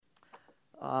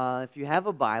If you have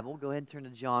a Bible, go ahead and turn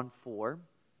to John 4.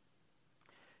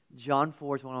 John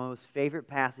 4 is one of my most favorite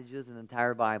passages in the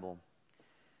entire Bible.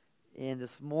 And this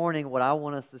morning, what I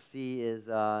want us to see is,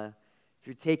 if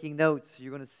you're taking notes, you're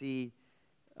going to see,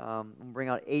 I'm going to bring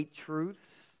out 8 truths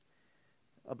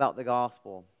about the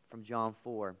gospel from John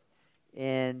 4.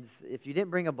 And if you didn't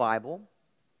bring a Bible,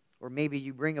 or maybe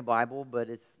you bring a Bible, but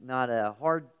it's not a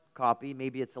hard copy,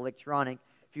 maybe it's electronic.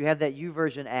 If you have that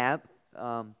YouVersion app,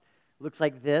 looks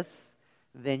like this,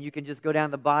 then you can just go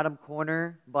down the bottom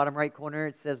right corner,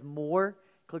 it says More.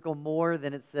 Click on More,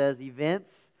 then it says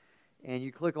Events, and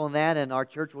you click on that, and our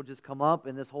church will just come up,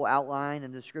 and this whole outline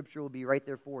and the scripture will be right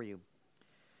there for you.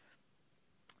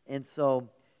 And so,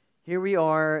 here we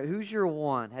are. Who's your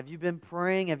one? Have you been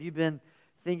praying? Have you been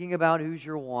thinking about who's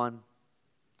your one?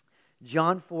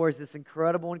 John 4 is this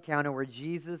incredible encounter where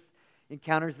Jesus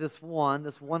encounters this one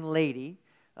lady,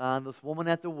 this woman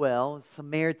at the well,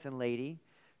 Samaritan lady,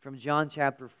 from John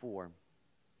chapter 4.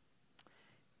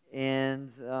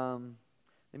 And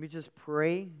let me just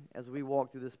pray as we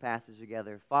walk through this passage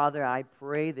together. Father, I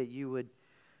pray that you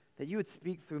would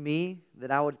speak through me,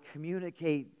 that I would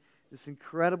communicate this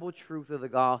incredible truth of the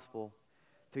gospel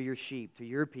to your sheep, to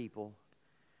your people.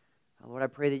 Lord, I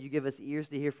pray that you give us ears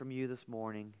to hear from you this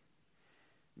morning.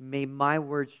 May my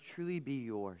words truly be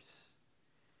yours.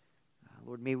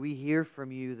 Lord, may we hear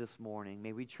from you this morning.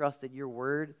 May we trust that your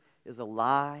word is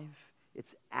alive,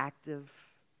 it's active,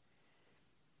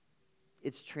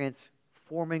 it's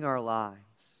transforming our lives.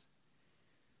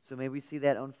 So may we see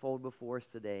that unfold before us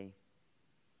today.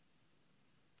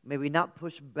 May we not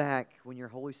push back when your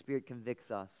Holy Spirit convicts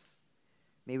us.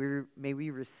 May we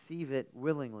receive it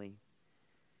willingly.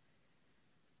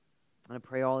 And I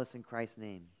pray all this in Christ's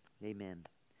name. Amen.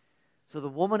 So the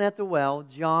woman at the well,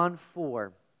 John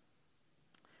 4.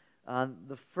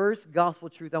 The first gospel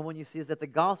truth I want you to see is that the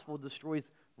gospel destroys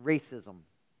racism.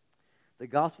 The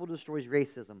gospel destroys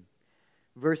racism.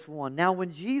 Verse 1. Now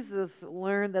when Jesus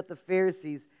learned that the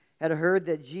Pharisees had heard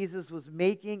that Jesus was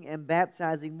making and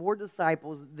baptizing more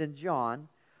disciples than John,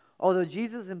 although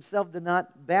Jesus himself did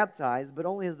not baptize, but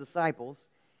only his disciples,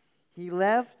 he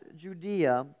left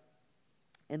Judea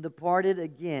and departed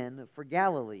again for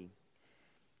Galilee.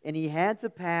 And he had to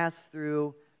pass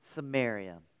through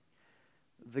Samaria.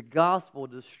 The gospel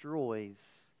destroys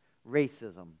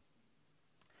racism.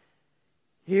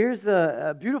 Here's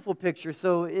a beautiful picture.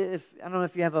 So I don't know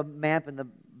if you have a map in the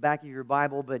back of your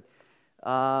Bible, but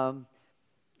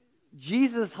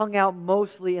Jesus hung out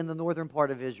mostly in the northern part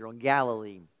of Israel, in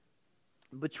Galilee.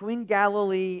 Between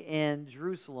Galilee and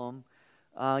Jerusalem,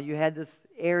 you had this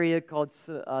area called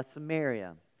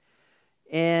Samaria.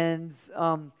 And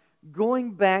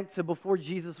going back to before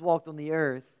Jesus walked on the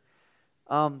earth,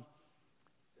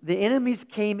 the enemies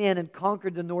came in and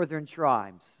conquered the northern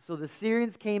tribes. So the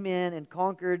Syrians came in and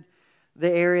conquered the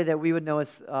area that we would know as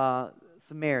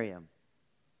Samaria.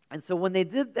 And so when they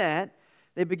did that,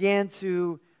 they began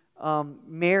to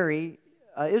marry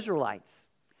Israelites.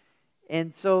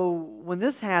 And so when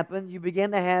this happened, you began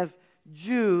to have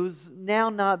Jews now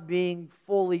not being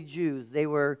fully Jews. They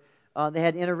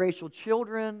had interracial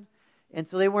children, and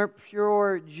so they weren't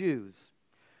pure Jews.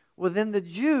 Well, then the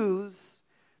Jews,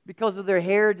 because of their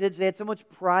heritage, they had so much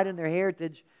pride in their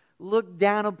heritage, looked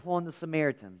down upon the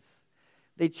Samaritans.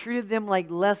 They treated them like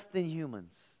less than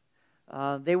humans.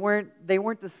 They weren't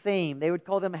the same. They would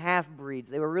call them half-breeds.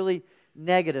 They were really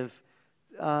negative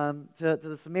to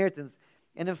the Samaritans.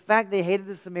 And in fact, they hated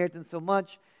the Samaritans so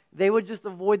much, they would just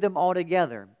avoid them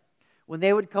altogether. When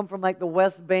they would come from like the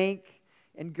West Bank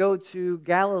and go to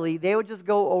Galilee, they would just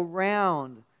go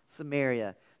around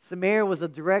Samaria. Samaria was a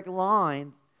direct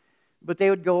line, but they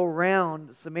would go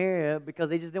around Samaria because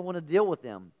they just didn't want to deal with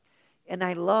them. And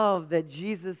I love that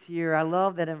Jesus here, I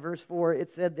love that in verse 4,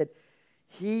 it said that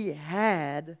he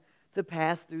had to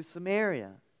pass through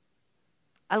Samaria.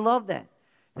 I love that.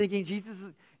 Thinking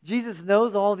Jesus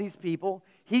knows all these people.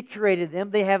 He created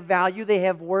them. They have value. They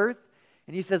have worth.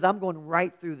 And he says, I'm going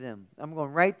right through them. I'm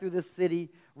going right through this city,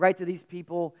 right to these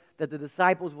people that the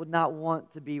disciples would not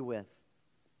want to be with.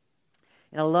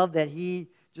 And I love that he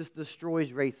just destroys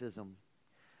racism.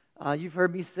 You've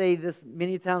heard me say this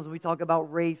many times when we talk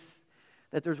about race,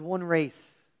 that there's one race.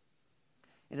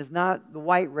 And it's not the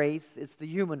white race, it's the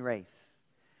human race.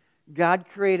 God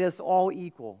created us all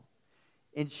equal.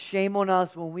 And shame on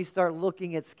us when we start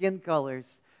looking at skin colors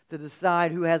to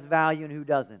decide who has value and who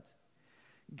doesn't.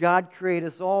 God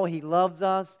created us all. He loves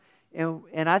us.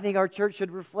 And I think our church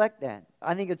should reflect that.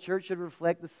 I think a church should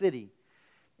reflect the city.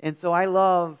 And so I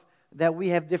love that we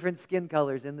have different skin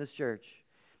colors in this church.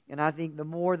 And I think the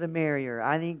more the merrier.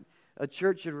 I think a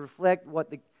church should reflect what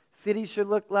the city should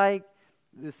look like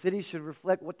The city should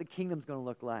reflect what the kingdom's going to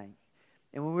look like.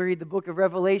 And when we read the book of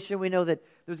Revelation, we know that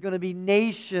there's going to be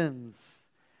nations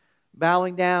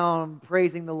bowing down,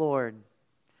 praising the Lord.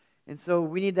 And so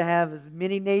we need to have as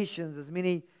many nations, as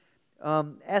many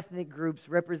ethnic groups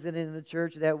represented in the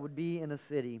church that would be in a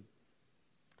city.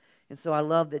 And so I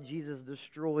love that Jesus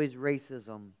destroys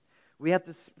racism. We have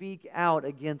to speak out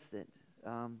against it.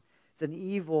 It's an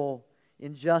evil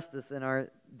injustice in our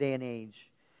day and age.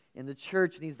 And the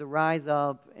church needs to rise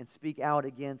up and speak out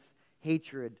against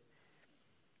hatred.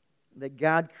 That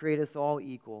God created us all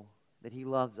equal, that He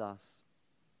loves us.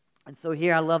 And so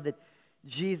here I love that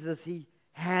Jesus, He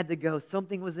had to go.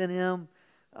 Something was in Him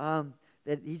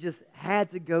that He just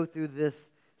had to go through this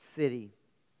city.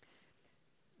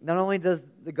 Not only does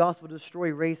the gospel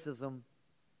destroy racism,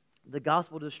 the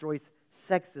gospel destroys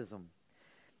sexism.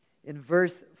 In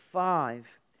verse 5,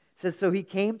 it says, "So He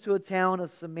came to a town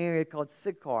of Samaria called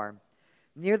Sychar,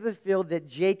 near the field that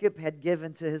Jacob had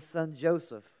given to his son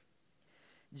Joseph.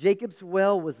 Jacob's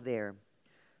well was there.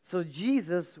 So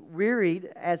Jesus, wearied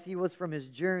as He was from His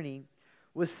journey,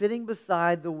 was sitting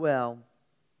beside the well.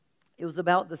 It was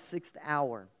about the 6th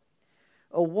hour.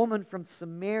 A woman from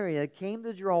Samaria came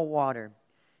to draw water.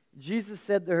 Jesus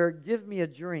said to her, 'Give me a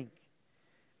drink.'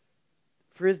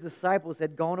 For His disciples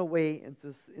had gone away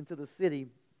into the city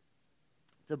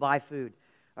to buy food."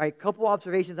 All right, a couple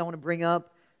observations I want to bring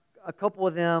up. A couple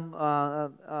of them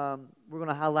we're going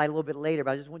to highlight a little bit later,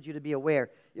 but I just want you to be aware.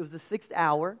 It was the 6th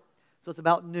hour, so it's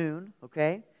about noon,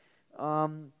 okay?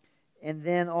 And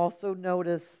then also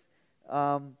notice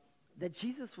that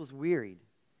Jesus was wearied.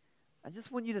 I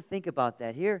just want you to think about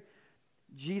that. Here,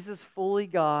 Jesus, fully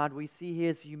God, we see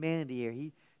His humanity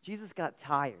here. Jesus got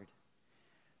tired.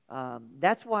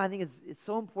 That's why I think it's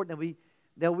so important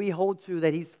that we hold to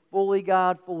that He's fully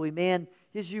God, fully man.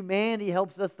 His humanity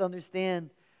helps us to understand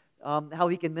how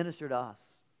He can minister to us.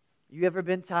 You ever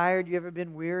been tired? You ever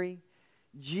been weary?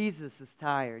 Jesus is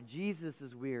tired. Jesus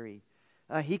is weary.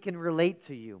 He can relate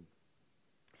to you.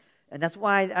 And that's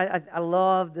why I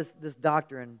love this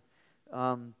doctrine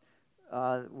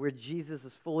where Jesus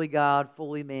is fully God,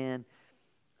 fully man.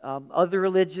 Other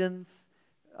religions,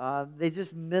 they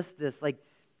just miss this. Like,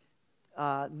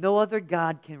 no other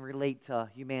God can relate to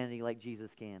humanity like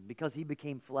Jesus can because He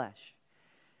became flesh.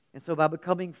 And so by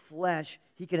becoming flesh,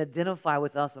 He can identify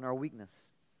with us in our weakness.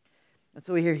 And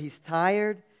so here He's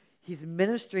tired. He's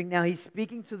ministering. Now He's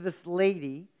speaking to this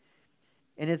lady,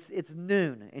 and it's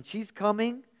noon, and she's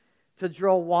coming to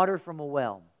draw water from a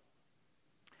well.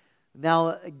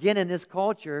 Now, again, in this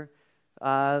culture,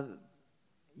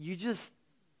 you just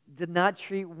did not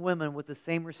treat women with the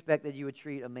same respect that you would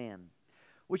treat a man.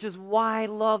 Which is why I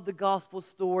love the gospel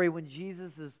story when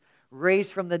Jesus is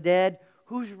raised from the dead.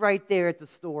 Who's right there at the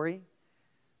story?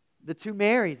 The two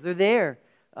Marys. They're there.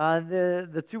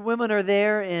 The two women are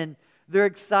there, and they're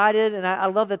excited. And I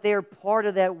love that they are part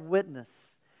of that witness.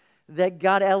 That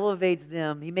God elevates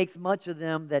them. He makes much of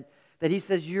them. That He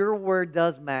says, your word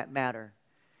does matter.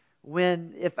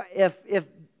 When if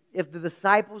the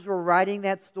disciples were writing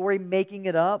that story, making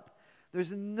it up,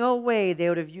 there's no way they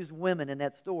would have used women in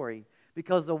that story.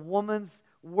 Because the woman's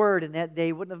word in that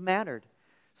day wouldn't have mattered.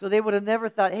 So they would have never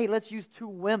thought, hey, let's use two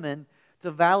women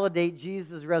to validate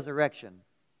Jesus' resurrection.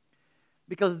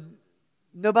 Because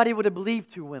nobody would have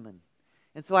believed two women.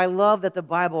 And so I love that the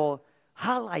Bible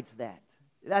highlights that.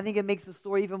 I think it makes the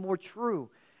story even more true.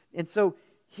 And so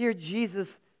here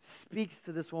Jesus speaks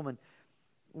to this woman.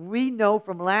 We know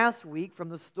from last week, from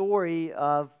the story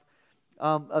of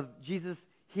Jesus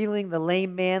healing the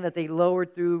lame man that they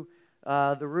lowered through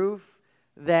the roof,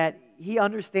 that He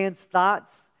understands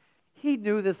thoughts. He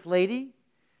knew this lady.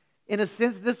 In a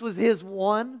sense, this was His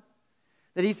one.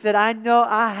 That He said, I know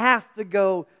I have to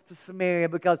go to Samaria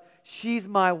because she's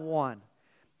my one.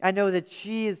 I know that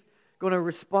she is going to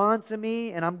respond to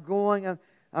me, and I'm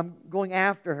going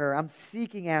after her. I'm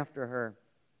seeking after her.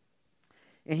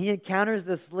 And He encounters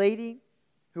this lady,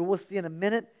 who we'll see in a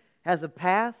minute, has a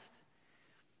past.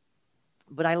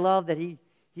 But I love that he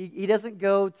doesn't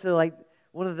go to like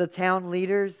one of the town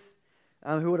leaders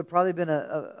who would have probably been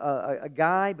a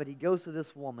guy, but He goes to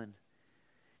this woman.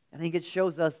 I think it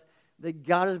shows us that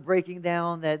God is breaking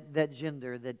down that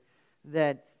gender,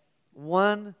 that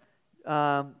one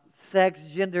sex,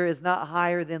 gender is not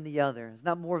higher than the other. It's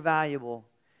not more valuable.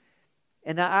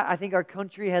 And I think our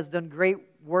country has done great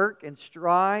work and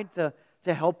stride to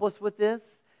help us with this.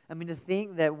 I mean, to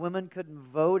think that women couldn't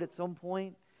vote at some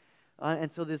point.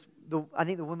 And so I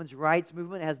think the women's rights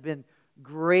movement has been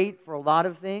great for a lot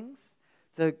of things,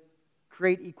 to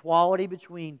create equality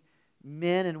between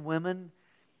men and women.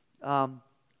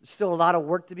 Still a lot of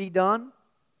work to be done.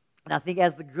 And I think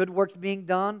as the good work's being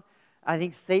done, I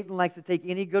think Satan likes to take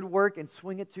any good work and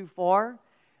swing it too far.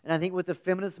 And I think with the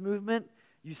feminist movement,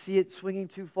 you see it swinging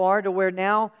too far to where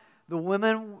now the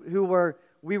women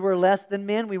we were less than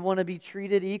men, we want to be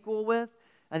treated equal with.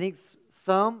 I think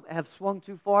some have swung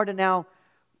too far to now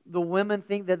the women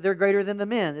think that they're greater than the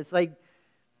men. It's like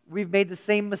we've made the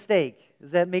same mistake.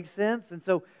 Does that make sense? And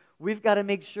so we've got to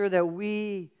make sure that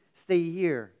we stay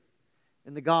here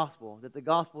in the gospel, that the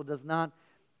gospel does not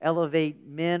elevate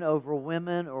men over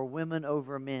women or women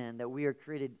over men, that we are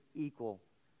created equal,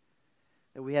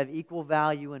 that we have equal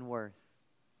value and worth.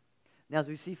 Now, as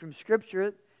we see from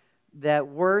Scripture, that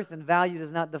worth and value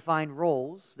does not define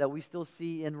roles, that we still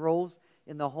see in roles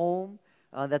in the home,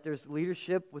 that there's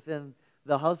leadership within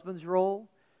the husband's role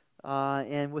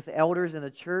and with elders in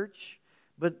a church,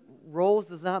 but roles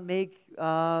does not make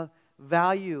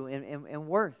value and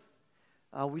worth.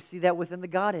 We see that within the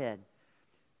Godhead.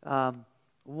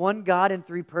 One God in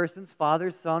three persons,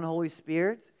 Father, Son, Holy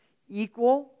Spirit,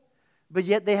 equal, but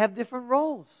yet they have different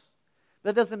roles.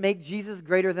 That doesn't make Jesus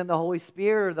greater than the Holy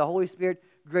Spirit or the Holy Spirit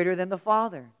greater than the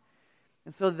Father.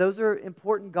 And so those are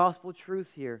important gospel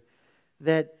truths here,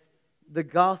 that the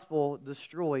gospel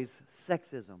destroys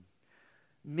sexism.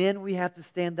 Men, we have to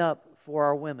stand up for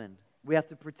our women. We have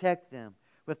to protect them.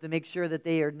 We have to make sure that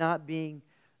they are not being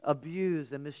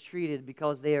abused and mistreated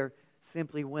because they are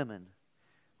simply women.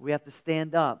 We have to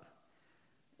stand up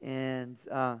and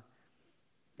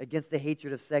against the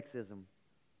hatred of sexism.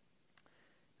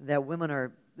 That women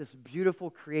are this beautiful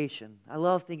creation. I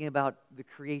love thinking about the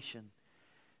creation.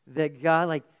 That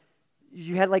God,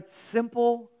 you had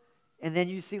simple, and then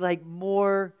you see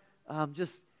more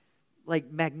just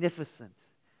magnificent,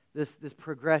 this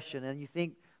progression. And you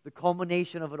think the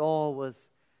culmination of it all was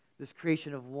this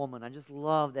creation of woman. I just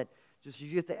love that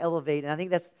you get to elevate. And I think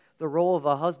that's the role of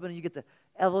a husband. You get to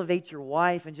elevate your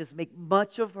wife and just make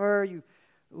much of her. You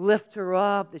lift her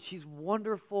up, that she's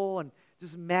wonderful, and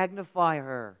just magnify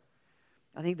her.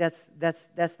 I think that's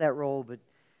that role. But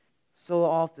so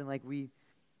often, we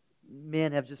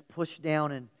men have just pushed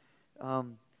down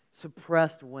and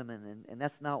suppressed women, and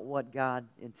that's not what God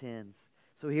intends.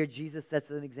 So here Jesus sets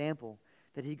an example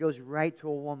that he goes right to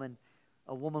a woman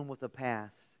with a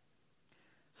past.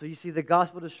 So you see, the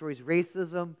gospel destroys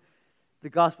racism. The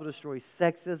gospel destroys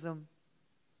sexism.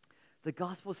 The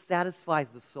gospel satisfies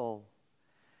the soul.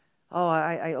 Oh,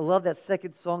 I love that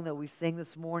second song that we sang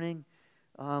this morning.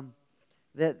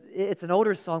 That it's an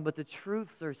older song, but the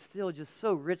truths are still just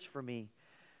so rich for me.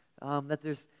 That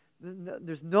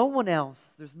there's no one else.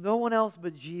 There's no one else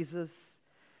but Jesus.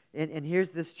 And here's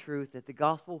this truth, that the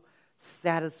gospel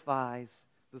satisfies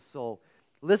the soul.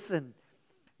 Listen,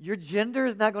 your gender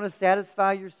is not going to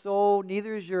satisfy your soul.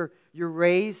 Neither is your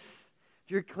race.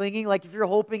 If you're clinging, if you're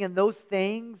hoping in those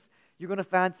things, you're going to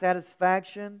find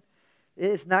satisfaction.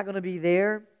 It's not going to be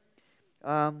there. It's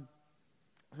not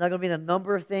going to be in a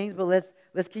number of things, but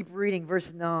let's keep reading. Verse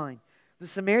 9. The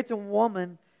Samaritan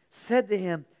woman said to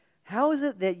him, "How is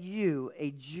it that you,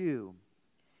 a Jew,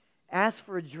 ask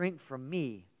for a drink from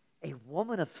me, a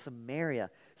woman of Samaria?"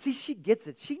 See, she gets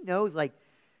it. She knows,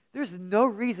 there's no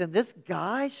reason this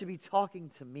guy should be talking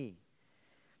to me.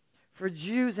 For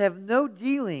Jews have no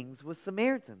dealings with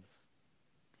Samaritans.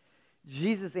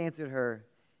 Jesus answered her,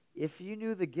 "If you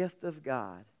knew the gift of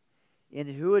God and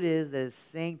who it is that is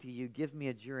saying to you, 'Give me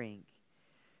a drink,'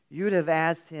 you would have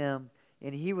asked him,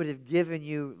 and he would have given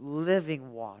you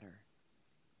living water."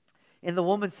 And the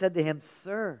woman said to him,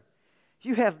 "Sir,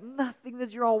 you have nothing to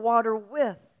draw water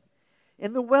with,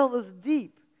 and the well is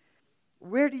deep.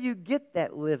 Where do you get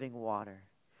that living water?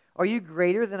 Are you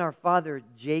greater than our father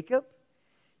Jacob?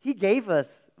 He gave us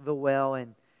the well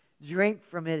and drank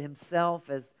from it himself,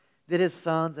 as did his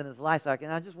sons and his livestock."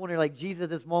 And I just wonder, Jesus at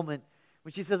this moment,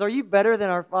 when she says, "Are you better than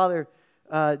our father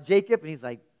Jacob?" And he's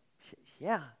like,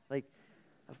 "Yeah,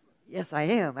 yes, I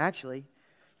am, actually."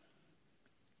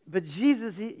 But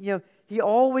Jesus,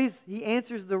 he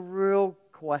answers the real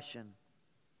question.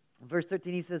 In verse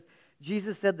 13, he says,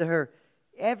 Jesus said to her,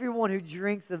 "Everyone who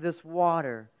drinks of this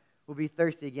water will be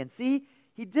thirsty again." See,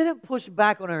 he didn't push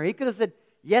back on her. He could have said,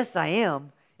 "Yes, I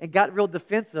am," and got real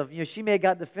defensive. She may have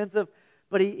got defensive,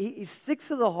 but he sticks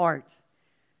to the heart.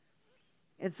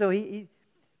 And so he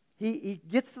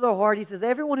gets to the heart. He says,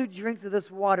 "Everyone who drinks of this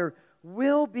water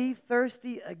will be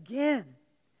thirsty again.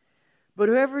 But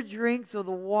whoever drinks of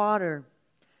the water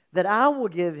that I will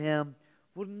give him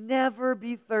will never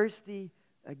be thirsty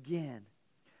again.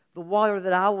 The water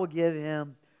that I will give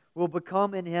him will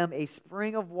become in him a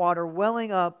spring of water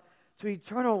welling up to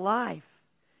eternal life."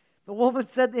 The woman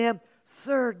said to him,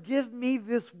 "Sir, give me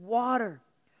this water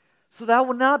so that I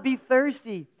will not be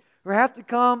thirsty or have to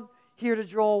come here to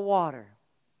draw water.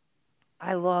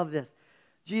 I love this.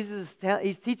 Jesus,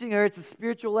 he's teaching her. It's a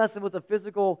spiritual lesson with a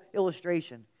physical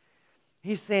illustration.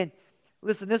 He's saying,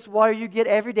 listen, this water you get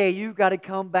every day, you've got to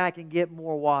come back and get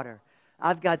more water.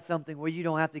 I've got something where you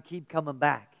don't have to keep coming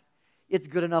back. It's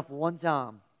good enough one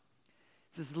time.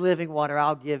 It's this living water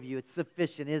I'll give you. It's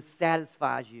sufficient. It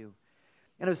satisfies you.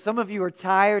 And if some of you are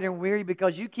tired and weary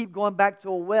because you keep going back to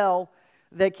a well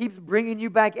that keeps bringing you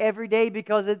back every day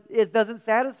because it doesn't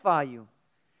satisfy you.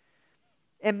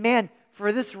 And man,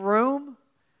 for this room,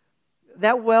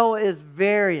 that well is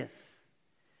various.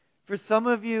 For some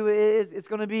of you, it's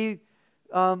going to be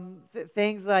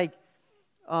things like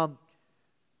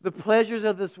the pleasures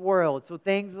of this world. So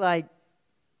things like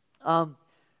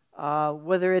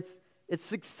whether it's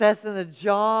success in a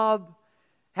job,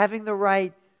 having the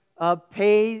right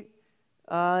pay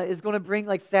is going to bring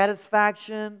like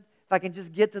satisfaction. If I can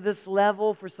just get to this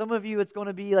level. For some of you, it's going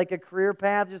to be like a career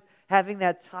path, just having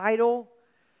that title.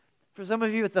 For some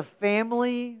of you, it's a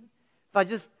family. If I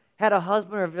just had a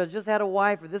husband, or if I just had a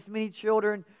wife, or this many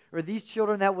children, or these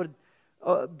children that would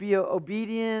be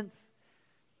obedient,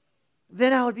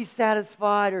 then I would be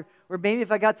satisfied. Or maybe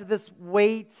if I got to this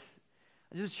weight,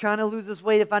 I'm just trying to lose this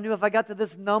weight. If I knew if I got to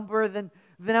this number, then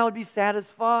I would be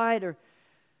satisfied. Or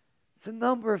it's a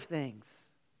number of things.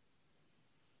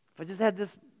 If I just had this,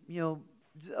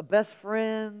 a best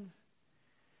friend,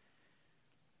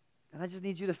 and I just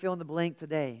need you to fill in the blank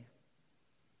today.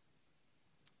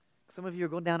 Some of you are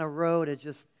going down a road,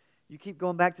 you keep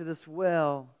going back to this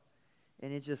well,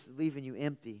 and it's just leaving you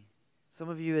empty. Some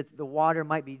of you, the water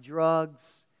might be drugs,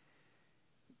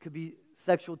 it could be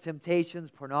sexual temptations,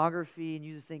 pornography, and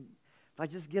you just think, if I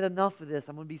just get enough of this,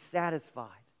 I'm going to be satisfied.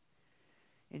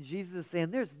 And Jesus is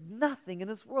saying, there's nothing in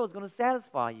this world that's going to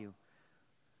satisfy you.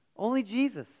 Only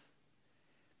Jesus.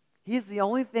 He's the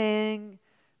only thing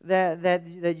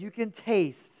that you can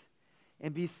taste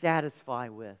and be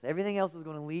satisfied with. Everything else is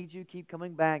going to lead you, keep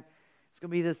coming back. It's going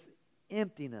to be this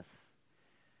emptiness.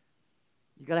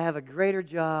 You've got to have a greater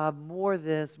job, more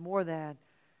this, more that.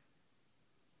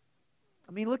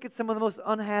 I mean, look at some of the most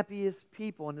unhappiest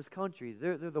people in this country.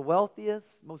 They're the wealthiest,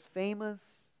 most famous,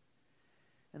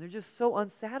 and they're just so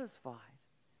unsatisfied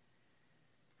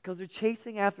because they're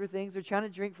chasing after things. They're trying to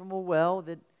drink from a well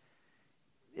that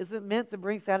isn't meant to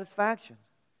bring satisfaction.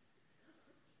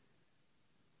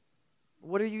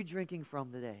 What are you drinking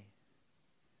from today?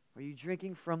 Are you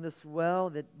drinking from this well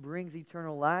that brings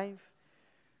eternal life?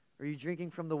 Or are you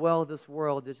drinking from the well of this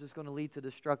world that's just going to lead to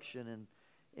destruction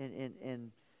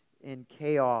and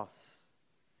chaos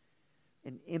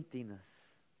and emptiness?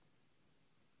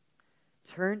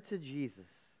 Turn to Jesus.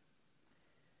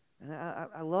 And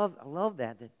I love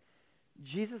that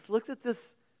Jesus looks at this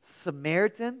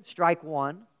Samaritan, strike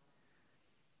one,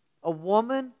 a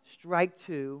woman, strike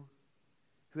two,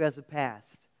 who has a past,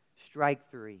 strike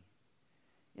three.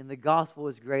 And the gospel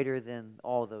is greater than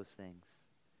all those things.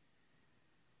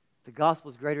 The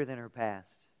gospel is greater than her past.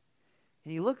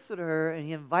 And he looks at her and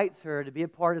he invites her to be a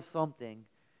part of something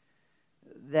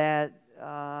that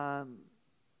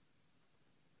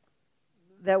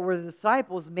where the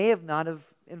disciples may have not have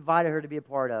invited her to be a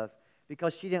part of,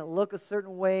 because she didn't look a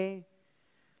certain way,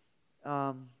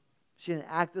 she didn't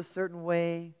act a certain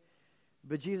way,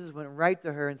 but Jesus went right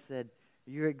to her and said,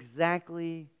 "You're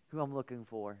exactly who I'm looking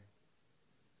for.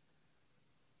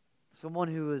 Someone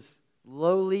who is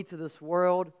lowly to this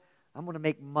world, I'm going to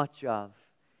make much of."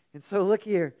 And so look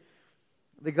here.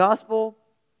 The gospel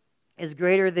is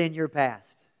greater than your past.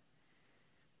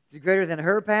 It's greater than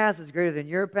her past. It's greater than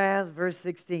your past. Verse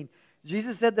 16.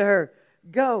 Jesus said to her,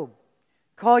 "Go,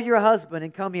 call your husband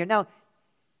and come here." Now,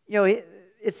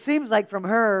 it seems like from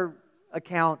her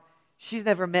account, she's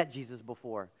never met Jesus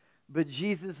before. But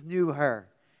Jesus knew her.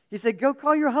 He said, "Go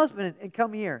call your husband and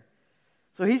come here."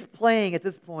 So he's playing at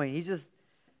this point. He's just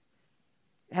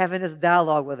having this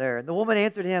dialogue with her. And the woman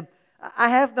answered him, "I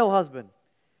have no husband."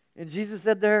 And Jesus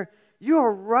said to her, "You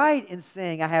are right in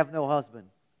saying, 'I have no husband.'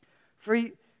 For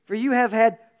you have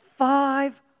had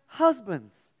 5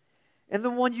 husbands, and the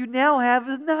one you now have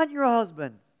is not your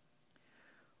husband.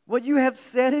 What you have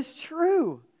said is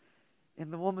true."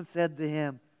 And the woman said to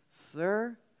him,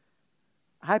 "Sir,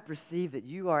 I perceive that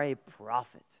you are a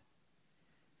prophet."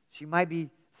 She might be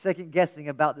second guessing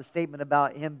about the statement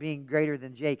about him being greater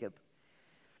than Jacob.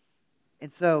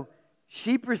 And so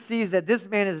she perceives that this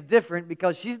man is different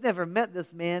because she's never met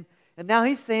this man. And now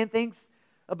he's saying things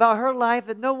about her life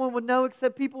that no one would know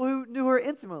except people who knew her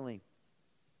intimately.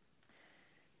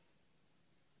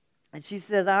 And she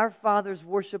says, "Our fathers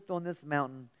worshipped on this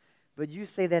mountain, but you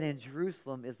say that in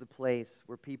Jerusalem is the place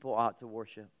where people ought to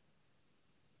worship."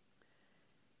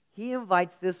 he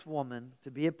invites this woman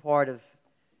to be a part of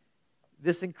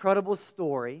this incredible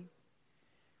story.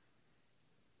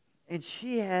 And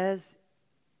she has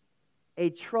a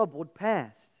troubled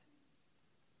past.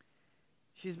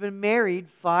 She's been married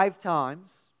 5 times,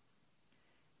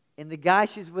 and the guy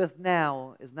she's with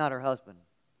now is not her husband.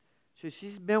 So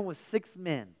she's been with 6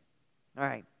 men. All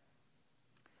right.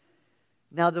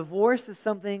 Now, divorce is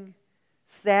something,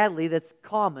 sadly, that's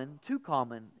too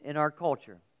common in our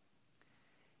culture.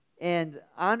 And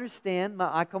I understand,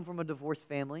 I come from a divorced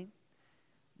family,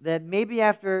 that maybe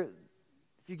if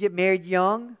you get married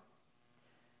young,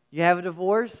 you have a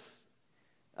divorce,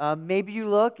 maybe you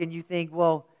look and you think,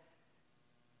 well,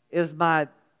 it was my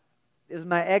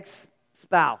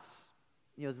ex-spouse.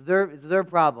 It's their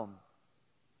problem.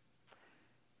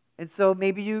 And so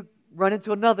maybe you run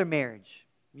into another marriage.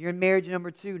 You're in marriage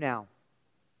number 2 now.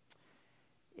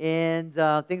 And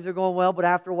things are going well, but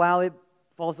after a while it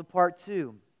falls apart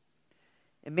too.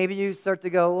 And maybe you start to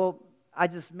go, well, I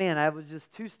was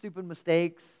just 2 stupid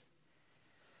mistakes.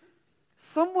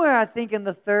 Somewhere, I think, in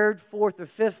the 3rd, 4th, or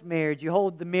 5th marriage, you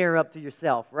hold the mirror up to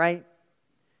yourself, right?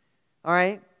 All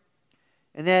right?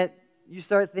 And that you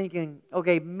start thinking,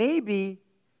 okay, maybe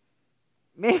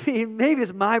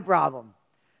it's my problem.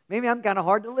 Maybe I'm kind of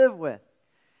hard to live with.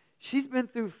 She's been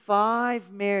through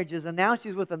 5 marriages, and now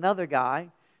she's with another guy.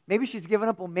 Maybe she's given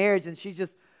up on marriage, and she's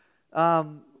just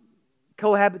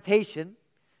cohabitation.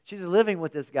 She's living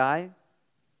with this guy.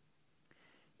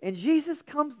 And Jesus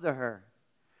comes to her.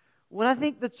 When I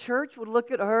think the church would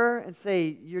look at her and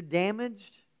say, you're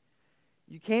damaged,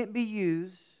 you can't be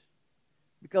used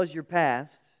because you're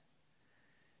past,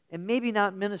 and maybe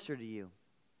not minister to you.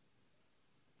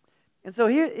 And so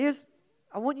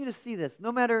I want you to see this.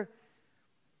 No matter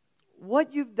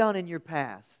what you've done in your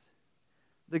past,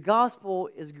 the gospel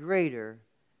is greater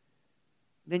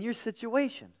than your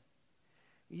situation.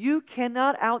 You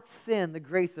cannot out-sin the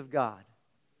grace of God.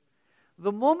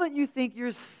 The moment you think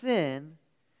your sin,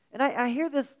 and I hear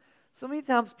this so many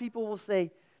times, people will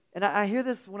say, and I hear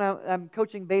this when I'm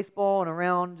coaching baseball and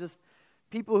around just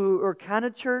people who are kind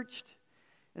of churched,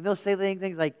 and they'll say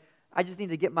things like, I just need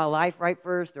to get my life right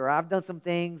first, or I've done some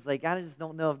things, like I just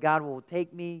don't know if God will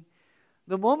take me.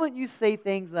 The moment you say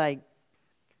things like,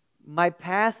 my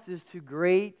past is too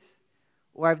great,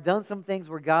 or I've done some things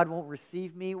where God won't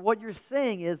receive me, what you're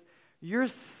saying is your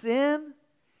sin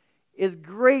is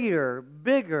greater,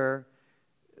 bigger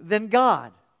than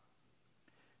God.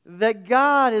 That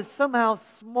God is somehow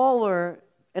smaller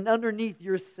and underneath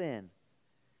your sin.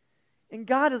 And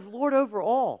God is Lord over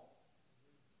all.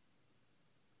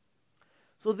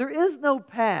 So there is no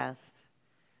past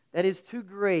that is too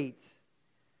great.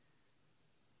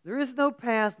 There is no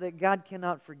past that God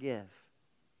cannot forgive.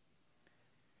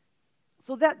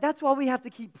 So that's why we have to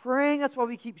keep praying. That's why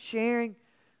we keep sharing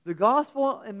the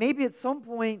gospel. And maybe at some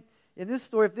point in this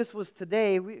story, if this was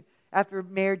today, after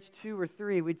marriage 2 or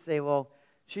 3, we'd say, well,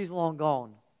 she's long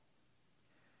gone.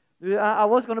 I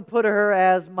was going to put her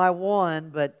as my one,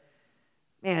 but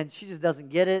man, she just doesn't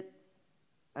get it.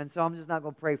 And so I'm just not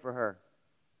going to pray for her.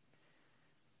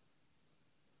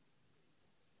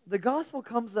 The gospel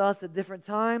comes to us at different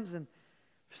times, and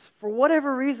for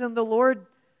whatever reason, the Lord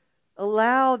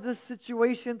allowed this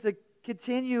situation to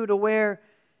continue to where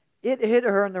it hit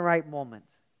her in the right moment.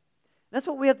 That's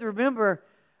what we have to remember.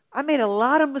 I made a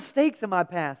lot of mistakes in my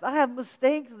past. I have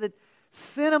mistakes,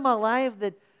 sin in my life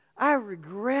that I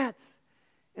regret.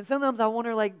 And sometimes I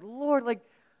wonder, Lord,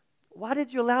 why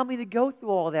did you allow me to go through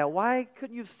all that? Why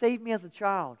couldn't you have saved me as a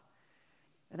child?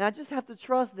 And I just have to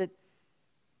trust that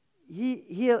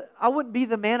I wouldn't be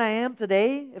the man I am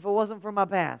today if it wasn't for my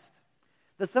past.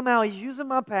 That somehow He's using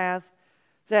my past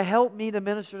to help me to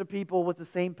minister to people with the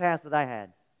same past that I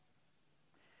had.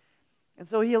 And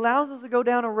so He allows us to go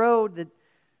down a road that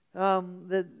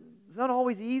it's not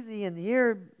always easy. And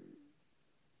here,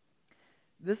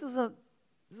 this is a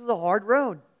hard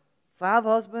road. 5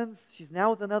 husbands. She's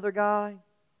now with another guy.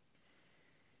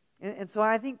 And so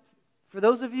I think for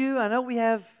those of you, I know we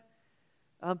have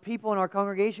people in our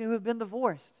congregation who have been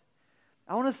divorced.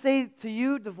 I want to say to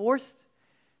you, divorced,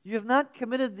 you have not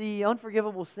committed the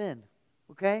unforgivable sin,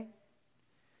 okay?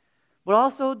 But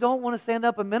also don't want to stand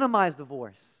up and minimize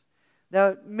divorce.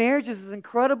 Now, marriage is this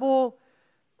incredible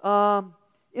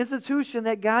institution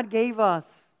that God gave us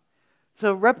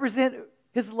to represent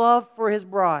His love for His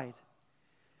bride.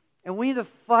 And we need to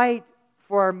fight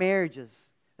for our marriages.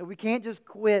 That we can't just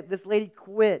quit. This lady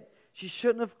quit. She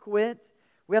shouldn't have quit.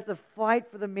 We have to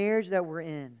fight for the marriage that we're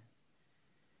in.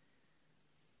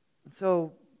 And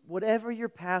so, whatever your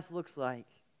past looks like,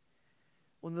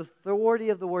 on the authority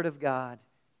of the Word of God,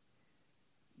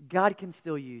 God can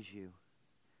still use you.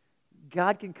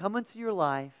 God can come into your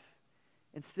life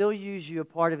and still use you a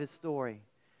part of His story.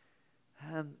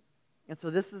 And so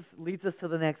this leads us to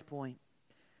the next point,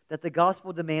 that the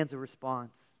gospel demands a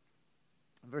response.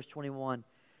 Verse 21,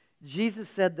 Jesus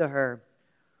said to her,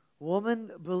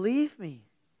 "Woman, believe me,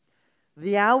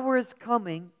 the hour is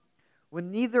coming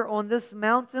when neither on this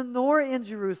mountain nor in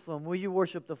Jerusalem will you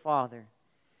worship the Father.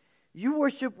 You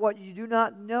worship what you do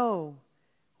not know.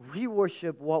 We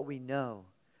worship what we know,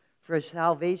 for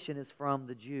salvation is from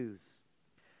the Jews.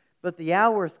 But the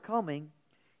hour is coming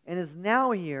and is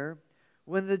now here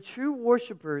when the true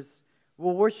worshipers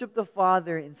will worship the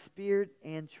Father in spirit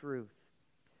and truth.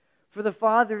 For the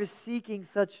Father is seeking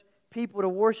such people to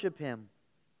worship Him.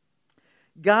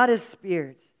 God is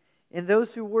spirit, and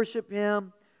those who worship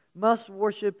Him must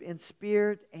worship in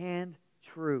spirit and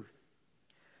truth."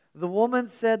 The woman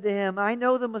said to Him, "I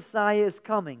know the Messiah is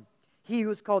coming, He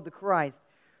who is called the Christ.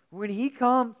 When He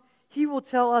comes, He will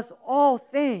tell us all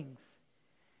things."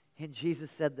 And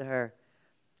Jesus said to her,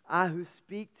 "I who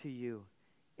speak to you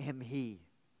am He."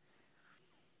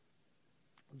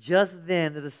 Just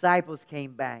then the disciples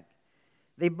came back.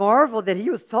 They marveled that He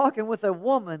was talking with a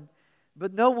woman,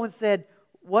 but no one said,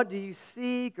 "What do you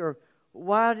seek?" or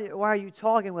why are you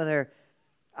talking with her?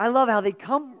 I love how they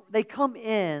come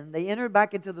in, they enter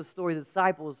back into the story, the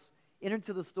disciples enter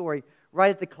into the story right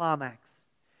at the climax.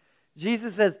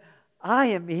 Jesus says, "I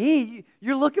am He."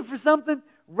 You're looking for something?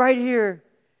 Right here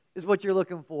is what you're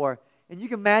looking for. And you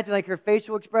can imagine like her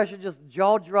facial expression, just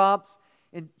jaw drops,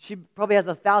 and she probably has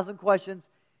 1,000 questions,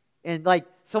 and like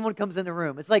someone comes in the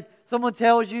room. It's like someone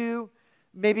tells you,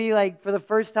 maybe like for the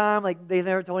first time, like they've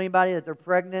never told anybody that they're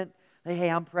pregnant. Like, "Hey,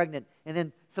 I'm pregnant." And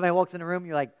then somebody walks in the room,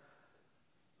 you're like,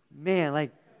 "Man,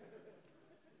 like,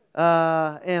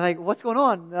 and like, what's going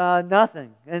on?"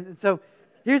 Nothing. And so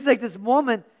here's like this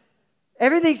woman,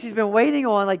 everything she's been waiting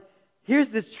on, like, here's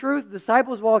this truth. The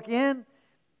disciples walk in,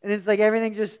 and it's like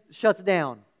everything just shuts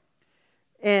down.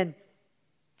 And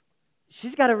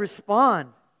she's got to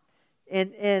respond.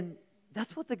 And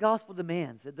that's what the gospel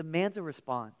demands. It demands a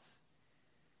response.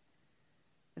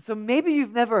 And so maybe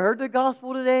you've never heard the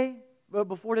gospel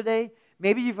before today.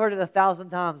 Maybe you've heard it 1,000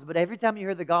 times, but every time you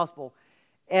hear the gospel,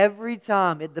 every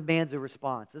time it demands a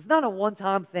response. It's not a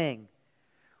one-time thing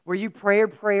where you pray a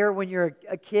prayer when you're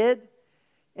a kid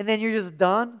and then you're just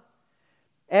done.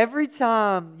 Every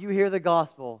time you hear the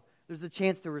gospel, there's a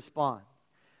chance to respond.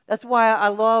 That's why I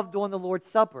love doing the Lord's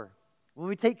Supper. When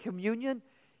we take communion,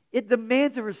 it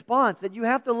demands a response, that you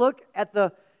have to look at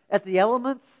the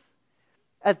elements,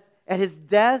 at His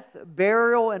death,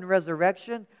 burial, and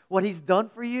resurrection, what He's done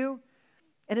for you,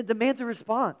 and it demands a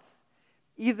response.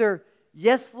 Either,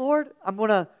 "Yes, Lord, I'm going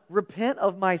to repent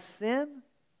of my sin."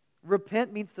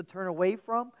 Repent means to turn away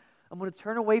from. I'm going to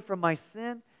turn away from my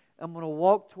sin. I'm going to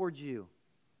walk towards you.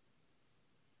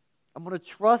 I'm going to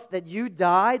trust that you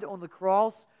died on the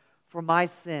cross for my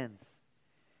sins.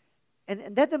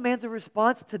 And that demands a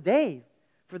response today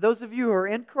for those of you who are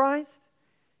in Christ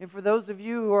and for those of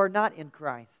you who are not in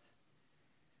Christ.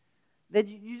 That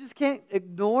you just can't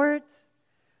ignore it,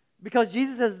 because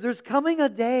Jesus says there's coming a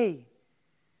day.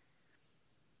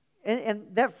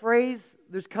 And that phrase,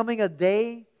 "there's coming a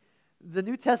day," the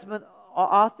New Testament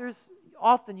authors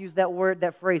often use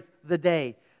that phrase, "the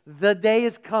day." The day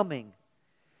is coming.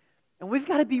 And we've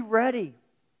got to be ready.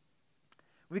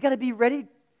 We've got to be ready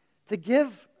to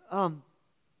give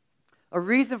a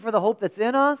reason for the hope that's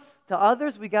in us to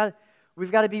others. We've got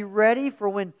to be ready for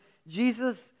when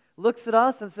Jesus looks at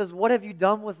us and says, "What have you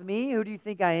done with me? Who do you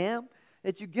think I am?"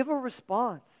 That you give a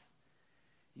response.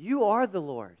 You are the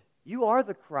Lord. You are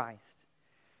the Christ.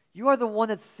 You are the one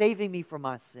that's saving me from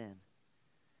my sin.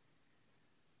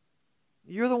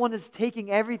 You're the one that's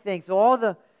taking everything. So all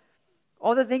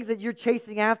the things that you're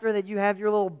chasing after, that you have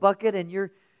your little bucket and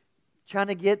you're trying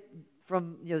to get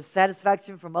from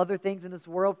satisfaction from other things in this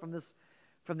world,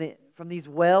 from these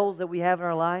wells that we have in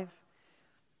our life.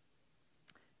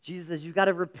 Jesus says you've got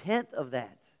to repent of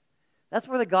that. That's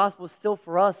where the gospel is still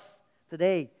for us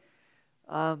today.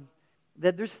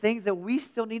 That there's things that we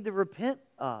still need to repent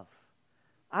of.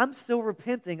 I'm still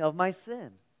repenting of my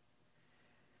sin.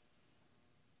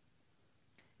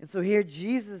 And so here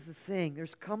Jesus is saying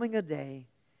there's coming a day,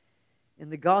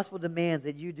 and the gospel demands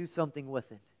that you do something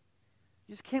with it.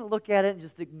 You just can't look at it and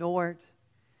just ignore it.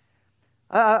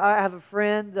 I have a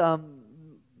friend,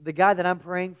 the guy that I'm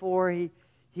praying for,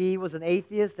 he was an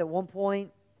atheist at one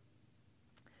point,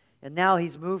 and now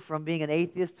he's moved from being an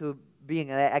atheist to being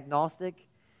an agnostic,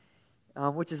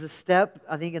 which is a step,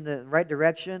 I think, in the right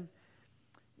direction.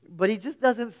 But he just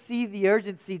doesn't see the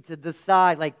urgency to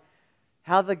decide, like,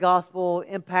 how the gospel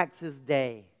impacts his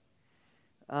day.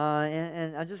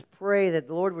 And I just pray that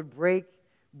the Lord would break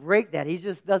that. He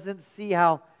just doesn't see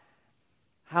how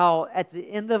at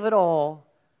the end of it all,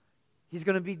 he's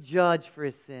going to be judged for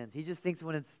his sins. He just thinks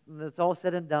when it's all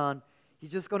said and done,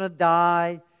 he's just going to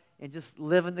die and just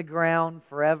live in the ground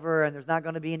forever, and there's not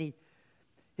going to be any.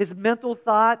 His mental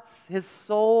thoughts, his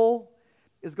soul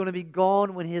is going to be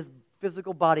gone when his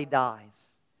physical body dies.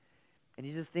 And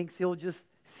he just thinks he'll just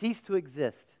cease to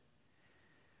exist.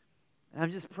 And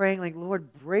I'm just praying, like,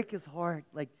 Lord, break his heart.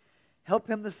 Like, help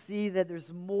him to see that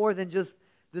there's more than just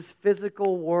this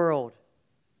physical world.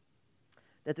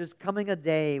 That there's coming a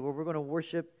day where we're going to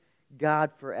worship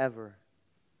God forever.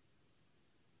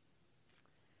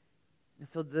 And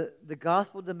so the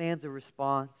gospel demands a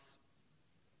response.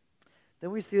 Then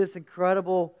we see this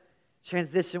incredible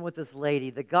transition with this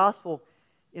lady. The gospel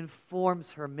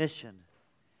informs her mission.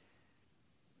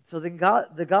 So the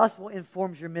gospel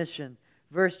informs your mission.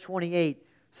 Verse 28.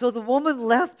 So the woman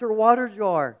left her water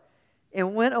jar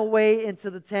and went away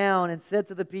into the town and said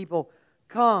to the people,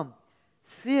 "Come,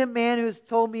 see a man who has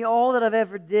told me all that I've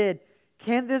ever did.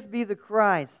 Can this be the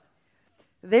Christ?"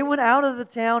 They went out of the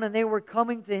town and they were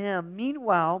coming to him.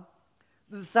 Meanwhile,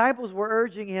 the disciples were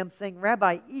urging him, saying,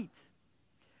 "Rabbi, eat."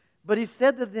 But he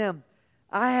said to them,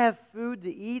 "I have food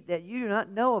to eat that you do not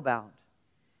know about."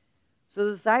 So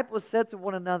the disciples said to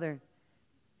one another,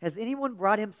 "Has anyone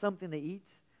brought him something to eat?"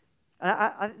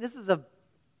 This is a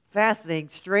fascinating,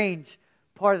 strange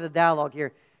part of the dialogue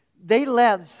here. They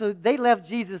left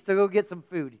Jesus to go get some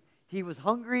food. He was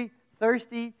hungry,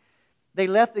 thirsty. They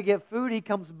left to get food. He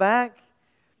comes back,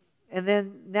 and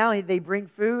then now they bring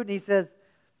food, and he says,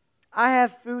 "I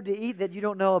have food to eat that you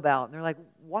don't know about." And they're like,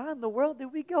 "Why in the world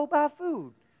did we go buy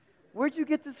food? Where'd you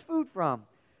get this food from?"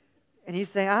 And he's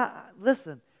saying,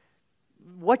 "Listen,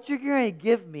 what you're going to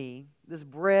give me, this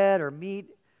bread or meat,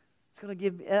 I'm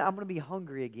going to be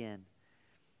hungry again."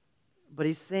 But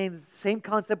he's saying the same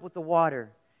concept with the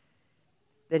water,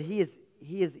 that he is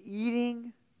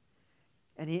eating,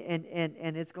 and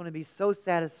it's going to be so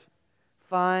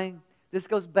satisfying. This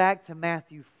goes back to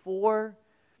Matthew 4,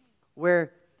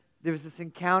 where there was this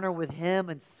encounter with him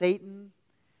and Satan,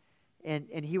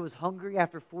 and he was hungry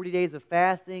after 40 days of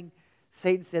fasting.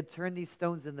 Satan said, "Turn these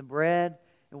stones into bread."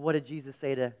 And what did Jesus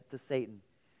say to Satan?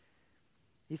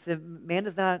 He said, "Man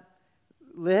does not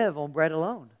live on bread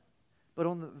alone, but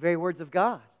on the very words of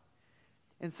God."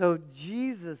 And so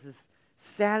Jesus is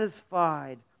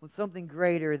satisfied with something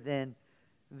greater than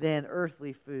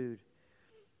earthly food.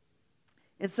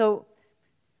 And so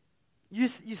you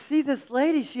see this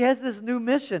lady, she has this new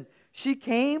mission. She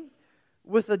came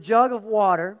with a jug of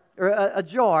water, or a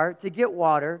jar to get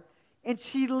water, and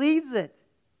she leaves it.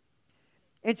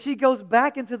 And she goes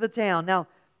back into the town. Now,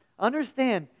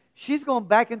 understand, she's going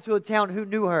back into a town who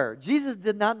knew her. Jesus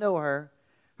did not know her.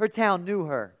 Her town knew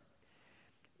her.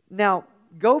 Now,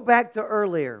 go back to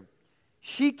earlier.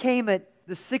 She came at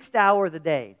the 6th hour of the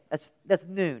day. That's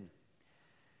noon.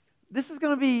 This is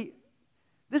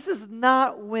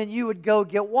not when you would go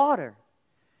get water.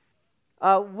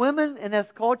 Women in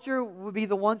this culture would be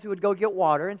the ones who would go get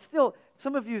water. And still,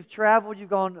 some of you have traveled, you've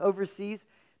gone overseas.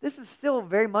 This is still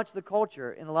very much the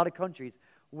culture in a lot of countries,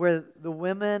 where the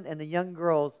women and the young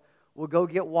girls will go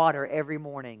get water every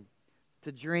morning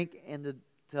to drink and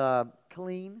to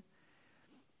clean.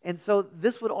 And so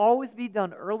this would always be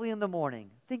done early in the morning.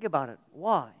 Think about it.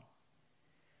 Why?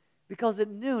 Because at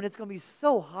noon it's going to be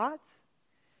so hot.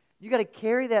 You got to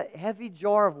carry that heavy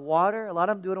jar of water. A lot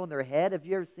of them do it on their head. Have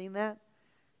you ever seen that?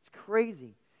 It's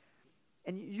crazy.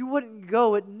 And you wouldn't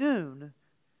go at noon,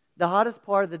 the hottest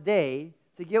part of the day,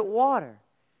 to get water.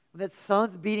 When that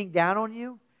sun's beating down on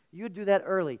you, you would do that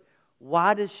early.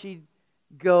 Why does she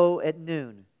go at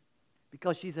noon?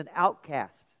 Because she's an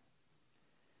outcast.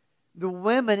 The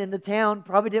women in the town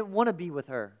probably didn't want to be with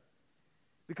her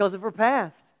because of her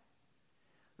past.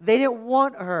 They didn't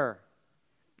want her.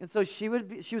 And so she was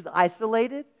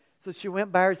isolated, so she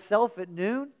went by herself at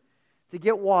noon to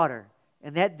get water.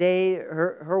 And that day,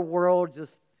 her world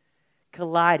just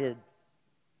collided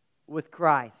with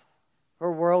Christ.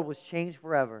 Her world was changed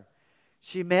forever.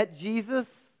 She met Jesus,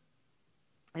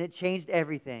 and it changed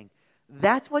everything.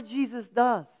 That's what Jesus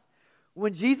does.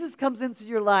 When Jesus comes into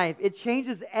your life, it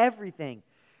changes everything.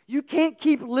 You can't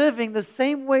keep living the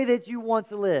same way that you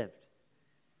once lived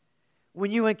when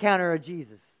you encounter a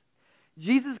Jesus.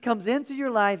 Jesus comes into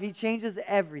your life, He changes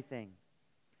everything.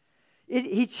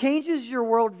 He changes your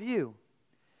worldview.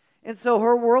 And so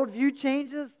her worldview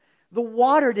changes. The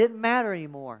water didn't matter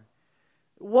anymore.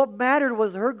 What mattered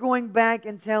was her going back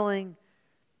and telling,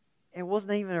 it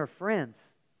wasn't even her friends,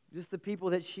 just the people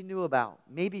that she knew about,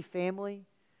 maybe family.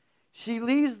 She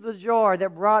leaves the jar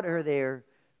that brought her there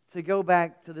to go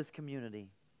back to this community.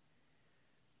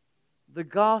 The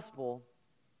gospel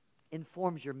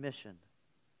informs your mission.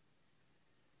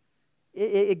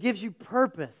 It gives you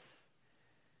purpose.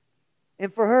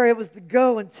 And for her, it was to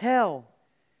go and tell.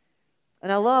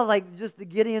 And I love just the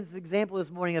Gideon's example this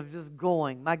morning of just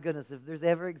going. My goodness, if there's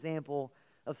ever an example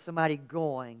of somebody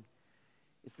going,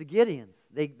 it's the Gideons.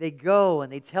 They go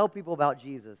and they tell people about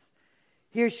Jesus.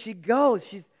 Here she goes.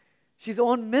 She's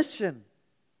on mission.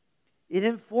 It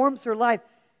informs her life.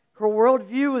 Her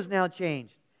worldview is now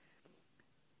changed.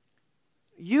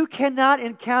 You cannot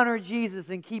encounter Jesus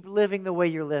and keep living the way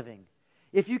you're living.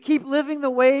 If you keep living the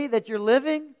way that you're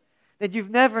living, then you've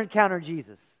never encountered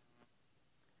Jesus.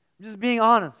 I'm just being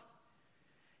honest.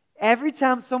 Every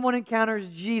time someone encounters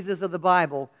Jesus of the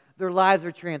Bible, their lives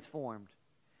are transformed.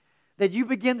 That you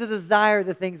begin to desire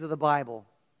the things of the Bible.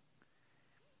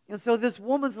 And so this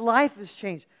woman's life has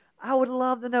changed. I would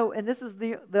love to know, and this is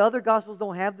the other Gospels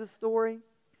don't have this story.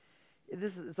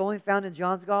 It's only found in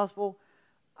John's Gospel.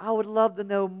 I would love to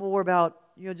know more about,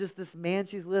 just this man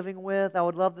she's living with. I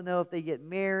would love to know if they get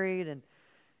married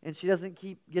and she doesn't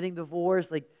keep getting divorced.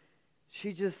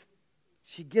 She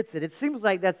gets it. It seems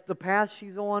like that's the path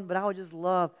she's on, but I would just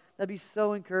love, that'd be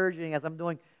so encouraging as I'm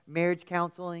doing marriage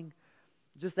counseling,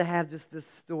 just to have just this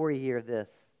story here of this.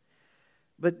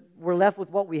 But we're left with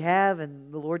what we have,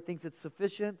 and the Lord thinks it's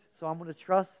sufficient, so I'm going to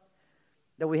trust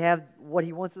that we have what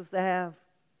He wants us to have.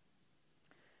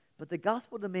 But the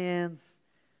gospel demands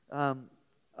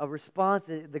a response.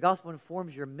 The gospel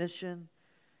informs your mission.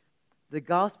 The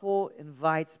gospel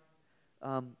invites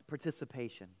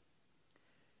participation.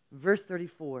 Verse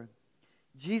 34,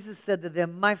 Jesus said to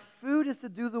them, "My food is to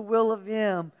do the will of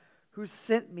Him who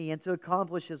sent me and to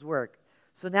accomplish His work."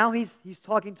 So now he's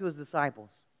talking to His disciples.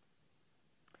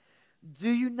 "Do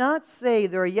you not say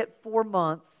there are yet 4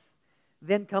 months,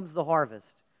 then comes the harvest?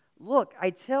 Look, I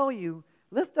tell you,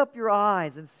 lift up your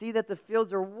eyes and see that the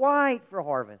fields are white for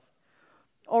harvest.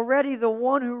 Already the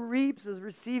one who reaps is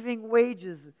receiving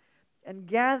wages and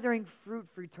gathering fruit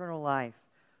for eternal life,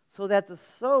 so that the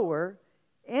sower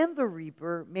and the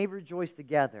reaper may rejoice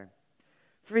together.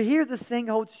 For here the saying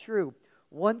holds true,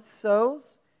 one sows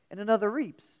and another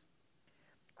reaps.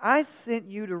 I sent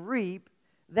you to reap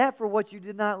that for what you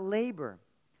did not labor.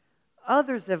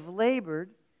 Others have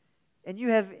labored, and you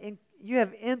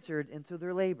have entered into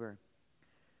their labor."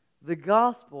 The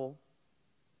gospel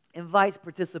invites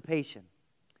participation.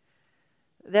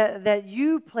 That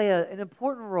you play an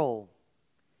important role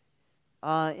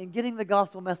in getting the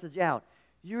gospel message out.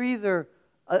 You're either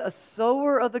a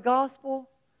sower of the gospel,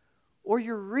 or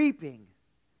you're reaping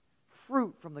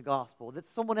fruit from the gospel that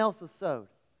someone else has sowed.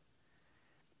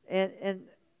 And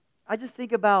I just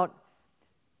think about,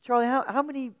 Charlie, how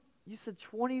many, you said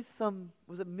 20-some,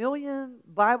 was it million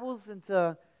Bibles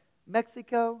into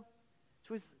Mexico?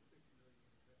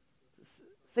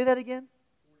 Say that again?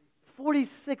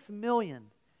 46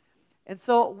 million. And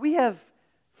so we have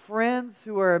friends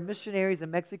who are missionaries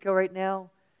in Mexico right now.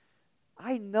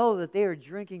 I know that they are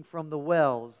drinking from the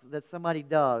wells that somebody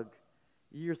dug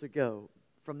years ago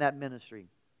from that ministry.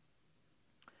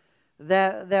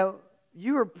 That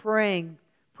you are praying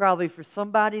probably for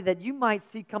somebody that you might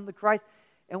see come to Christ.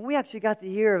 And we actually got to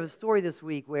hear of a story this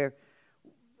week where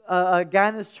a guy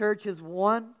in this church has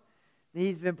won, that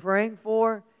he's been praying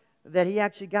for, that he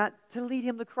actually got to lead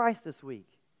him to Christ this week.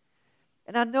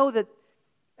 And I know that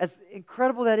as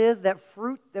incredible that is, that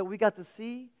fruit that we got to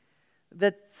see,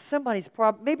 that somebody's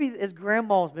maybe his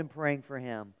grandma's been praying for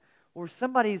him, or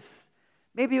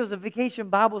maybe it was a vacation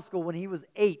Bible school when he was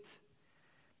 8,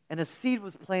 and a seed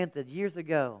was planted years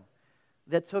ago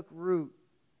that took root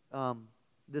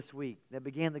this week, that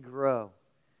began to grow.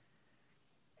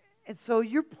 And so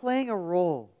you're playing a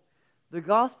role. The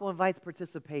gospel invites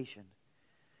participation.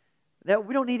 That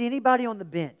we don't need anybody on the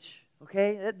bench,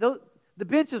 okay? The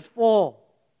bench is full,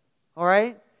 all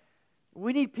right?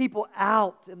 We need people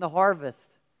out in the harvest.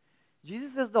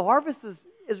 Jesus says the harvest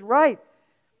is ripe.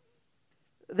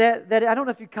 That I don't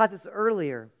know if you caught this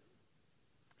earlier,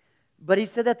 but He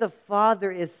said that the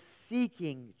Father is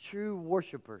seeking true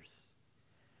worshipers.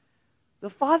 The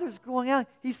Father's going out.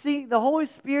 He's seeing the Holy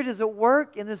Spirit is at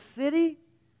work in the city.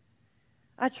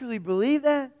 I truly believe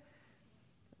that.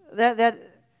 That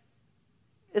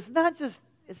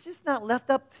it's just not left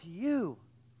up to you.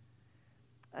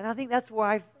 And I think that's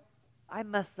where I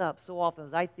mess up so often,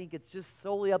 is I think it's just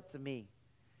solely up to me.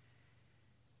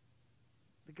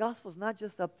 The gospel is not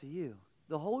just up to you.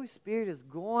 The Holy Spirit is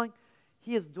going.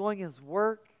 He is doing His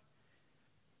work.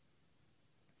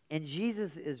 And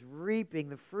Jesus is reaping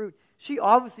the fruit. She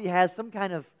obviously has some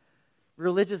kind of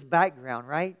religious background,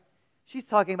 right? She's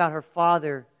talking about her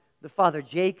father the father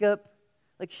Jacob.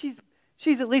 Like she's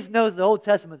at least knows the Old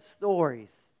Testament stories.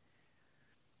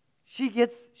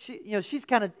 She's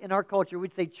kind of, in our culture,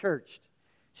 we'd say churched.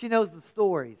 She knows the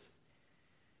stories.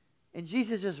 And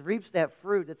Jesus just reaps that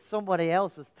fruit that somebody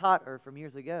else has taught her from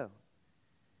years ago.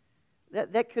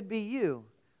 That could be you,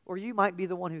 or you might be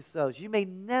the one who sows. You may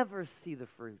never see the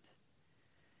fruit.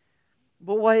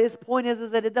 But what his point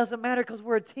is that it doesn't matter because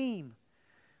we're a team.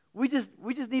 We just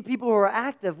need people who are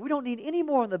active. We don't need any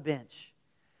more on the bench.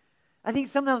 I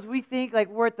think sometimes we think like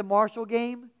we're at the Marshall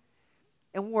game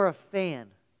and we're a fan.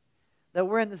 That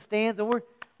we're in the stands and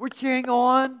we're cheering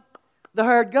on the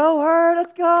Herd. Go Herd,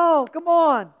 let's go. Come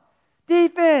on.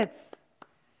 Defense.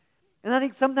 And I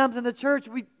think sometimes in the church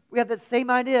we have that same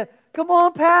idea. Come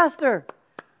on, pastor.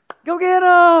 Go get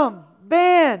them.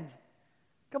 Band.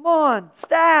 Come on,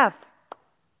 staff.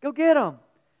 Go get them.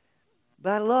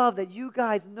 But I love that you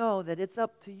guys know that it's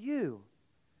up to you.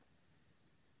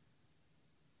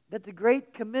 That the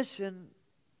Great Commission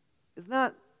is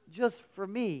not just for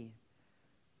me.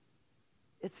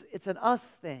 It's an us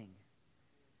thing.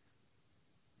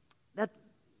 That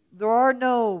there are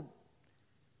no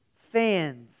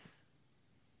fans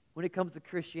when it comes to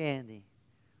Christianity.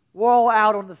 We're all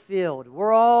out on the field.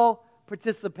 We're all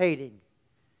participating.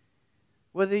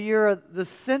 Whether you're the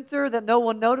center that no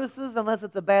one notices unless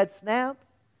it's a bad snap,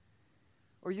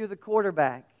 or you're the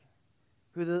quarterback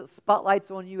who the spotlight's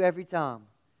on you every time.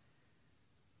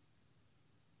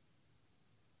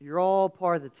 You're all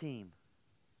part of the team.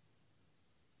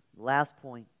 Last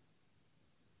point.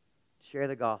 Share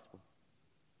the gospel.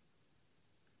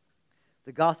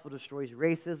 The gospel destroys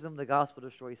racism. The gospel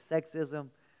destroys sexism.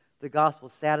 The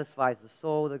gospel satisfies the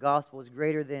soul. The gospel is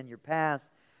greater than your past.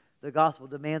 The gospel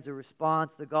demands a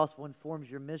response. The gospel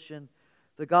informs your mission.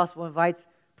 The gospel invites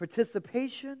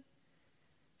participation.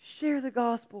 Share the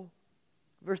gospel.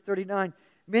 Verse 39.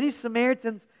 Many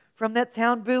Samaritans from that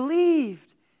town believed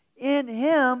in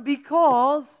him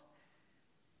because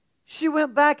she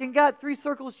went back and got 3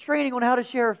 Circles training on how to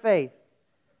share her faith.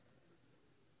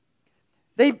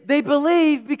 They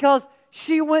believed because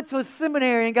she went to a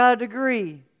seminary and got a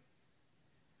degree.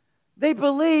 They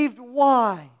believed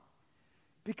why?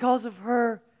 Because of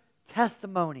her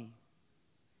testimony.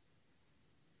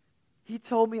 He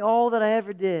told me all that I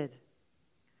ever did.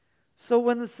 So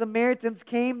when the Samaritans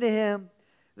came to him,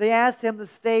 they asked him to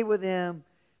stay with him,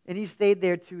 and he stayed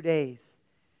there 2 days.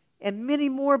 And many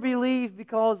more believed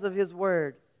because of his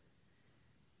word.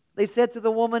 They said to the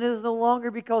woman, "It is no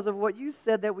longer because of what you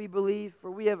said that we believe,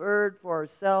 for we have heard for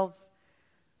ourselves.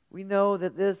 We know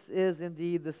that this is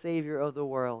indeed the Savior of the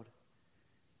world."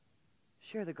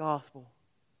 Share the gospel.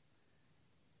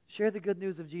 Share the good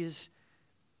news of Jesus.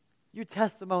 Your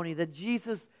testimony that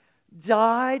Jesus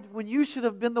died when you should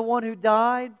have been the one who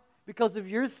died because of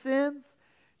your sins.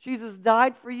 Jesus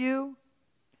died for you.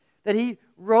 That He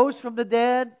rose from the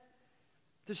dead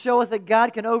to show us that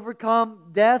God can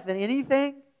overcome death and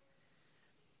anything.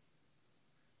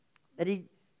 That He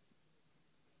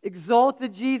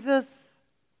exalted Jesus.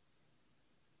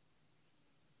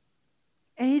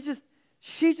 And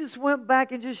she just went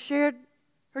back and just shared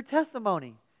her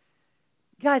testimony.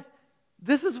 Guys,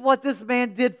 this is what this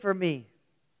man did for me.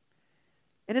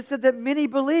 And it said that many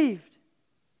believed.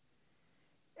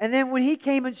 And then when he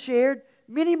came and shared,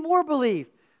 many more believed.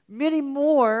 Many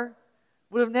more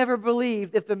would have never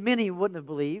believed if the many wouldn't have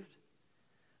believed.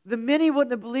 The many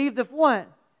wouldn't have believed if what?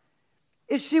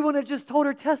 If she wouldn't have just told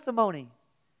her testimony.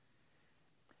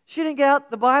 She didn't get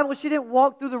out the Bible. She didn't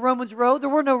walk through the Romans Road. There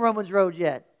were no Romans Road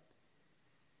yet.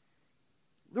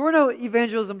 There were no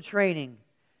evangelism training.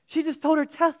 She just told her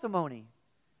testimony.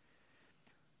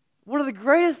 One of the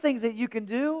greatest things that you can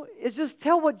do is just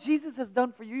tell what Jesus has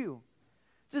done for you.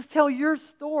 Just tell your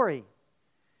story.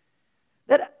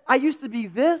 That I used to be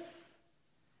this,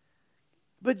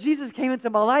 but Jesus came into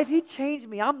my life. He changed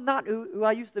me. I'm not who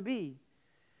I used to be.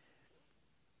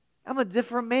 I'm a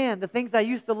different man. The things I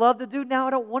used to love to do, now I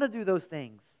don't want to do those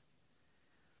things.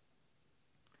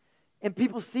 And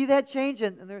people see that change,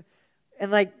 and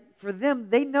like for them,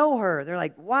 they know her. They're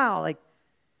like, wow, like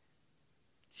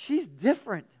she's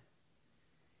different.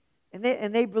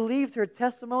 And they believed her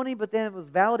testimony, but then it was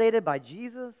validated by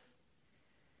Jesus.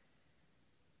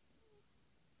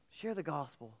 Share the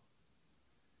gospel.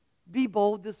 Be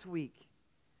bold this week.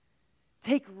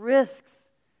 Take risks.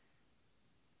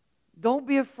 Don't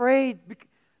be afraid.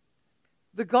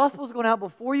 The gospel's going out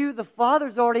before you. The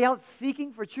Father's already out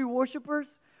seeking for true worshipers.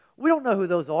 We don't know who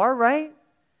those are, right?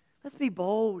 Let's be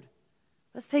bold.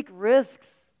 Let's take risks.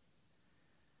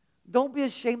 Don't be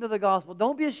ashamed of the gospel.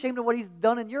 Don't be ashamed of what He's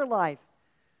done in your life.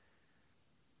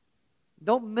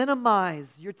 Don't minimize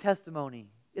your testimony.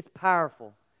 It's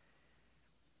powerful.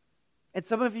 And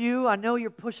some of you, I know you're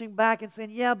pushing back and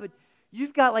saying, yeah, but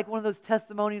you've got like one of those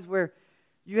testimonies where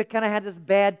you kind of had this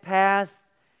bad past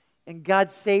and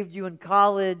God saved you in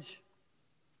college.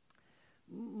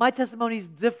 My testimony is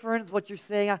different, is what you're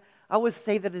saying. I was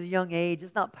saved at a young age.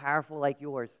 It's not powerful like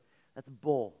yours. That's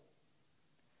bull.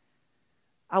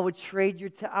 I would trade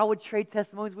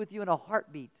testimonies with you in a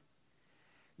heartbeat.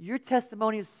 Your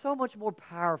testimony is so much more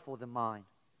powerful than mine,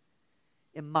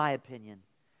 in my opinion.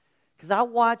 Because I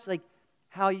watch like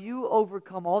how you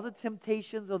overcome all the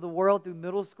temptations of the world through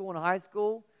middle school and high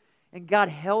school, and God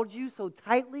held you so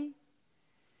tightly,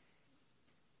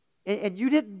 and you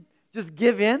didn't just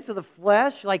give in to the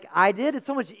flesh like I did. It's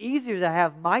so much easier to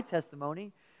have my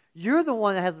testimony. You're the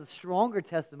one that has the stronger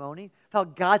testimony of how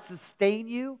God sustained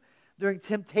you during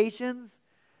temptations.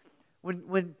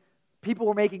 When people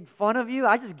were making fun of you,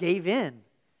 I just gave in.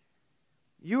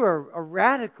 You are a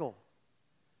radical.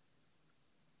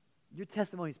 Your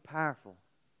testimony is powerful.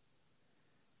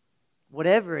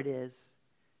 Whatever it is,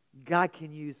 God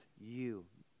can use you.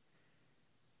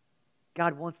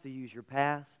 God wants to use your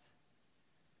past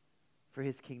for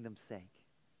His kingdom's sake.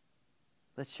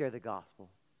 Let's share the gospel.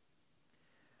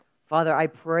 Father, I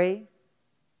pray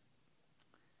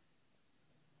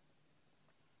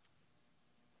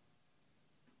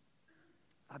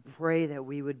that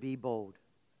we would be bold.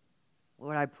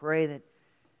 Lord, I pray that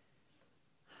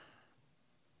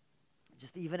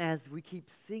just even as we keep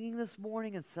singing this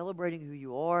morning and celebrating who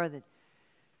you are,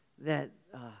 that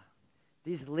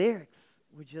these lyrics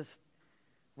would just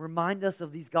remind us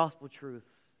of these gospel truths.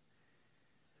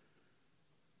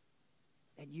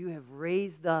 And you have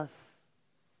raised us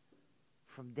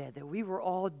from dead, that we were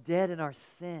all dead in our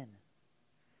sin,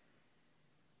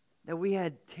 that we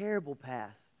had terrible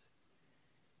pasts,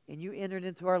 and you entered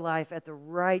into our life at the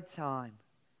right time.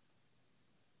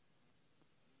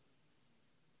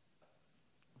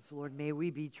 So Lord, may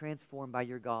we be transformed by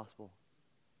your gospel.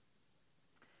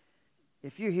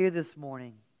 If you're here this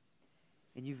morning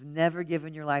and you've never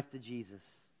given your life to Jesus,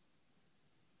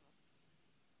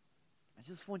 I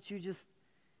just want you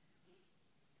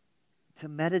to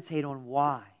meditate on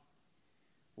why.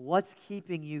 What's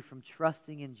keeping you from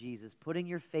trusting in Jesus, putting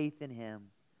your faith in Him?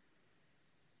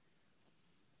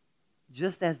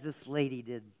 Just as this lady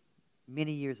did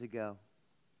many years ago.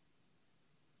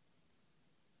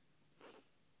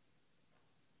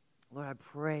 Lord, I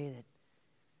pray that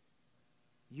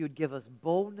you would give us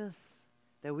boldness,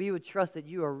 that we would trust that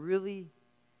you are really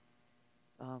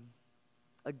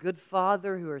a good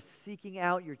father who are seeking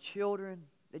out your children,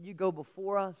 that you go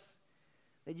before us,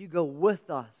 that you go with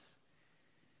us,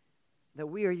 that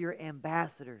we are your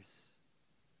ambassadors.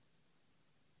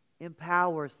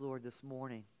 Empower us, Lord, this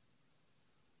morning.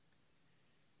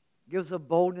 Give us a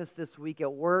boldness this week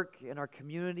at work, in our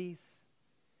communities,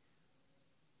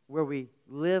 where we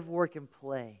live, work, and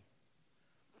play.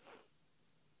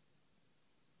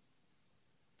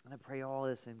 And I pray all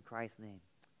this in Christ's name.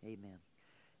 Amen.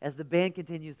 As the band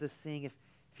continues to sing, if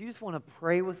you just want to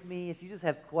pray with me, if you just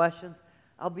have questions,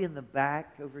 I'll be in the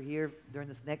back over here during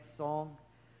this next song.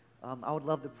 I would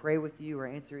love to pray with you or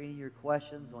answer any of your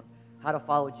questions on how to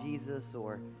follow Jesus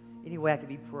or any way I could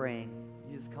be praying.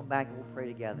 You just come back and we'll pray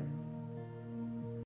together.